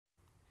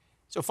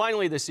So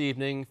finally this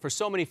evening, for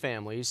so many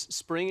families,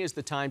 spring is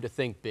the time to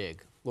think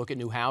big, look at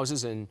new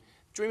houses and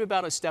dream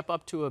about a step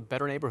up to a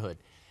better neighborhood.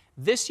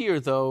 This year,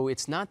 though,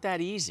 it's not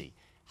that easy.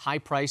 High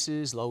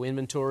prices, low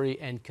inventory,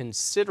 and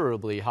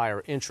considerably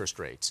higher interest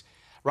rates.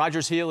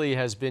 Rogers Healy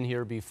has been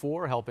here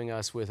before, helping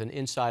us with an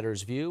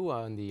insider's view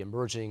on the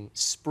emerging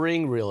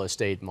spring real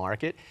estate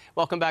market.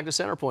 Welcome back to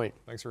Centerpoint.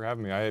 Thanks for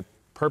having me. I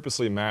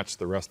purposely matched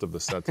the rest of the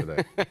set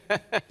today.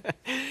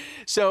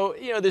 So,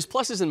 there's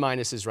pluses and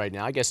minuses right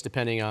now, I guess,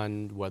 depending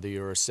on whether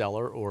you're a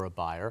seller or a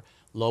buyer.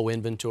 Low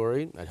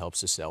inventory, that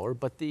helps the seller,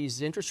 but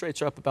these interest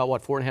rates are up about,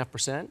 what,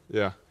 4.5%?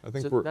 Yeah, I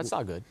think that's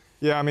not good.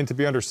 Yeah, I mean, to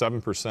be under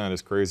 7%,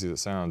 as crazy as it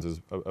sounds,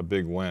 is a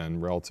big win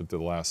relative to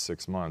the last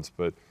 6 months.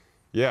 But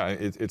yeah,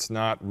 it's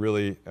not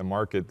really a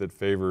market that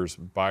favors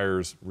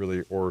buyers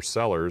really or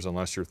sellers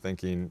unless you're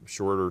thinking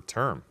shorter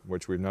term,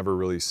 which we've never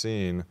really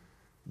seen,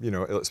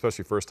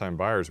 especially first-time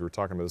buyers. We were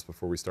talking about this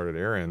before we started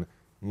airing.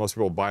 Most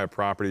people buy a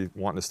property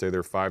wanting to stay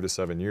there 5 to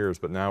 7 years,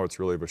 but now it's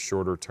really of a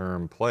shorter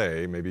term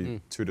play, maybe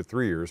 2 to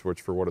 3 years,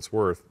 which for what it's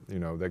worth,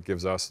 that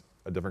gives us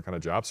a different kind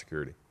of job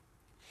security.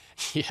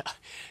 Yeah.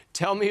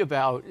 Tell me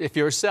about, if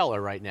you're a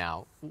seller right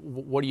now,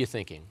 what are you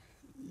thinking?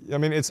 I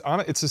mean, it's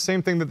the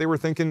same thing that they were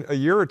thinking a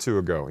year or two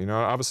ago.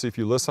 Obviously, if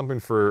you list something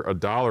for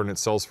 $1 and it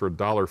sells for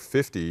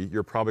 $1.50,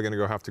 you're probably going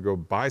to have to go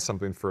buy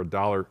something for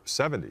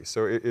 $1.70.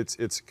 So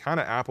it's kind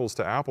of apples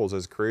to apples,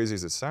 as crazy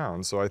as it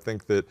sounds. So I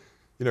think that,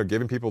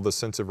 giving people the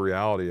sense of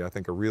reality, I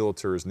think a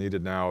realtor is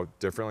needed now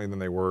differently than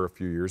they were a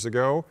few years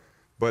ago.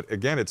 But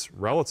again, it's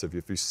relative.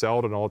 If you sell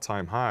at an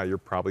all-time high, you're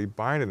probably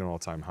buying at an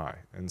all-time high.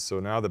 And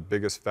so now the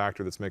biggest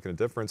factor that's making a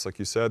difference, like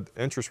you said,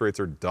 interest rates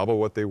are double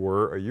what they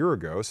were a year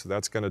ago. So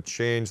that's going to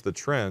change the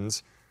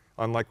trends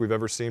unlike we've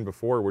ever seen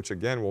before, which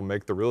again will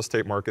make the real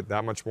estate market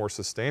that much more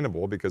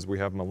sustainable because we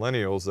have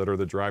millennials that are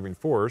the driving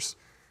force.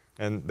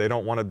 And they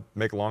don't want to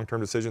make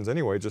long-term decisions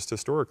anyway, just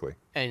historically.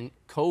 And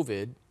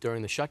COVID,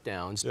 during the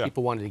shutdowns, Yeah.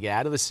 people wanted to get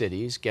out of the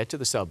cities, get to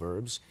the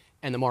suburbs,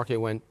 and the market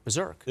went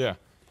berserk. Yeah,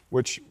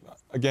 which,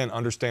 again,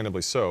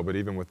 understandably so. But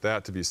even with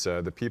that to be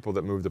said, the people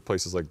that move to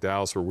places like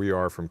Dallas, where we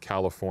are, from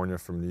California,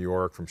 from New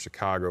York, from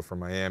Chicago, from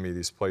Miami,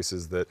 these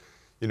places that,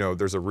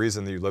 there's a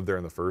reason that you live there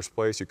in the first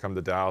place. You come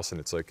to Dallas and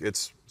it's like,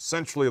 it's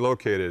centrally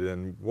located,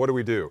 and what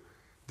do?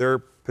 They're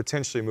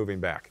potentially moving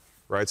back.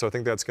 Right, so I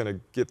think that's going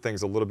to get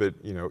things a little bit,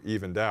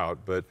 evened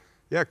out. But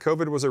yeah,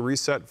 COVID was a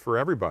reset for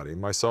everybody,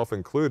 myself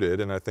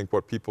included. And I think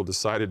what people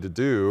decided to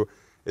do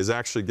is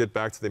actually get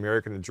back to the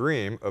American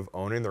dream of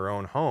owning their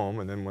own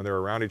home. And then when they're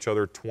around each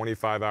other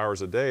 25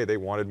 hours a day, they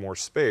wanted more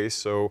space.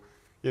 So,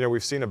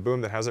 we've seen a boom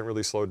that hasn't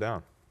really slowed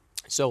down.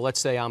 So let's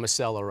say I'm a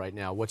seller right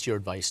now. What's your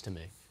advice to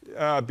me?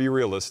 Be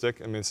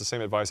realistic. I mean, it's the same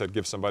advice I'd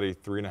give somebody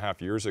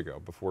 3.5 years ago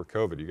before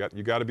COVID.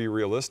 You got to be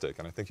realistic,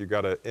 and I think you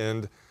got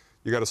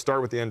to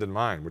start with the end in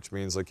mind, which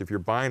means, like, if you're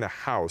buying a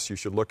house, you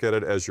should look at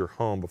it as your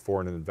home before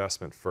an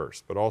investment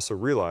first, but also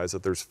realize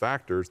that there's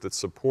factors that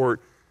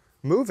support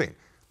moving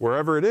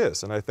wherever it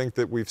is. And I think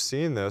that we've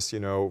seen this,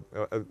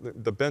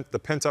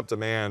 the pent-up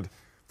demand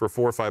for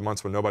 4 or 5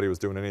 months when nobody was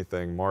doing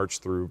anything, March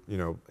through,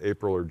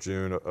 April or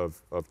June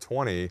of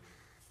 20,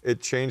 it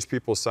changed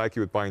people's psyche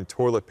with buying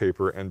toilet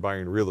paper and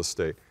buying real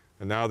estate.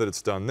 And now that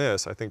it's done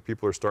this, I think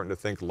people are starting to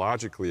think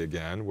logically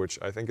again, which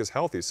I think is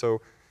healthy. So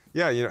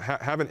yeah,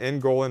 have an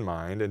end goal in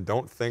mind and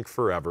don't think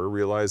forever.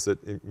 Realize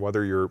that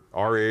whether you're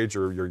our age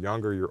or you're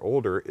younger, you're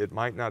older, it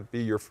might not be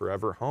your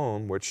forever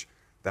home, which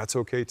that's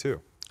okay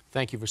too.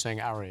 Thank you for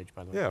saying our age,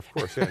 by the way. Yeah, of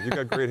course. Yeah, you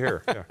got great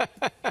hair.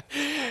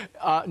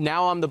 Yeah.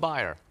 Now I'm the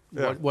buyer.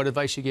 Yeah. What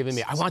advice are you giving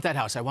me? I want that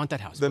house. I want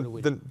that house.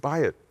 Then buy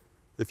it.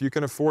 If you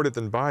can afford it,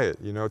 then buy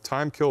it.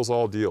 Time kills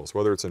all deals.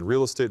 Whether it's in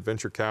real estate,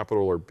 venture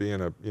capital, or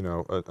being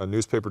a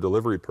newspaper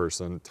delivery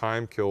person,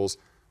 time kills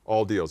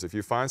all deals. If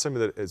you find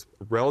something that is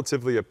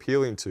relatively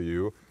appealing to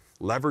you,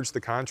 leverage the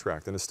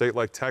contract. In a state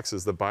like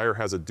Texas, the buyer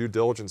has a due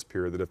diligence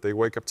period that if they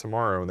wake up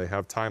tomorrow and they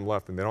have time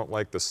left and they don't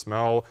like the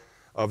smell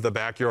of the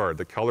backyard,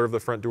 the color of the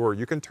front door,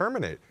 you can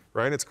terminate,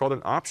 right? It's called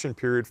an option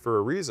period for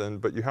a reason,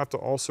 but you have to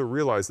also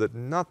realize that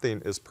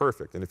nothing is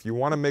perfect. And if you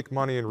want to make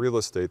money in real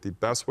estate, the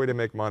best way to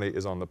make money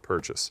is on the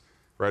purchase,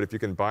 right? If you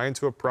can buy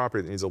into a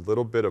property that needs a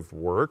little bit of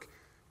work,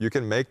 you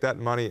can make that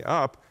money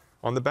up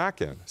on the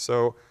back end.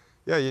 So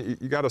yeah,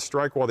 you got to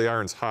strike while the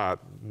iron's hot,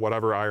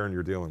 whatever iron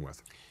you're dealing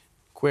with.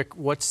 Quick,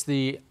 what's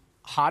the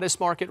hottest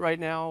market right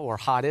now, or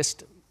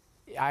hottest,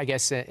 I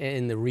guess,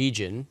 in the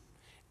region?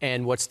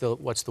 And what's the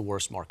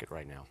worst market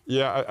right now?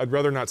 Yeah, I'd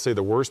rather not say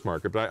the worst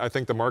market, but I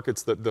think the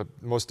markets the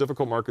most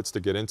difficult markets to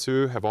get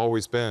into have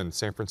always been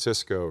San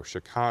Francisco,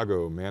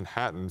 Chicago,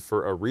 Manhattan.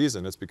 For a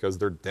reason, it's because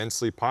they're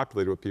densely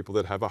populated with people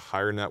that have a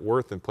higher net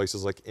worth than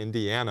places like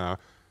Indiana,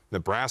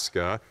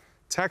 Nebraska,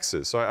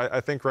 Texas. So I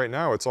think right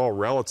now it's all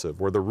relative,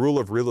 where the rule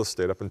of real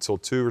estate up until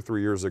 2 or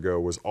 3 years ago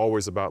was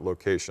always about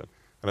location.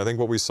 And I think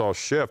what we saw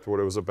shift,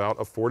 what it was about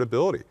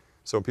affordability.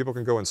 So people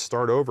can go and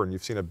start over, and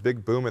you've seen a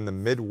big boom in the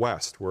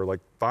Midwest, where like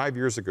 5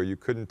 years ago you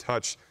couldn't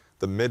touch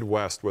the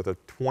Midwest with a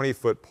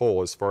 20-foot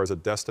pole as far as a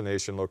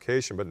destination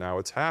location, but now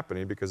it's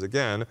happening because,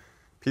 again,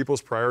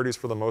 people's priorities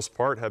for the most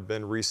part have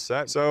been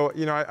reset. So,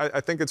 you know,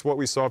 I think it's what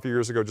we saw a few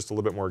years ago, just a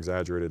little bit more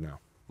exaggerated now.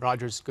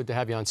 Rogers, good to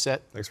have you on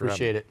set. Thanks for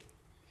Appreciate having me.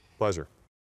 it. Pleasure.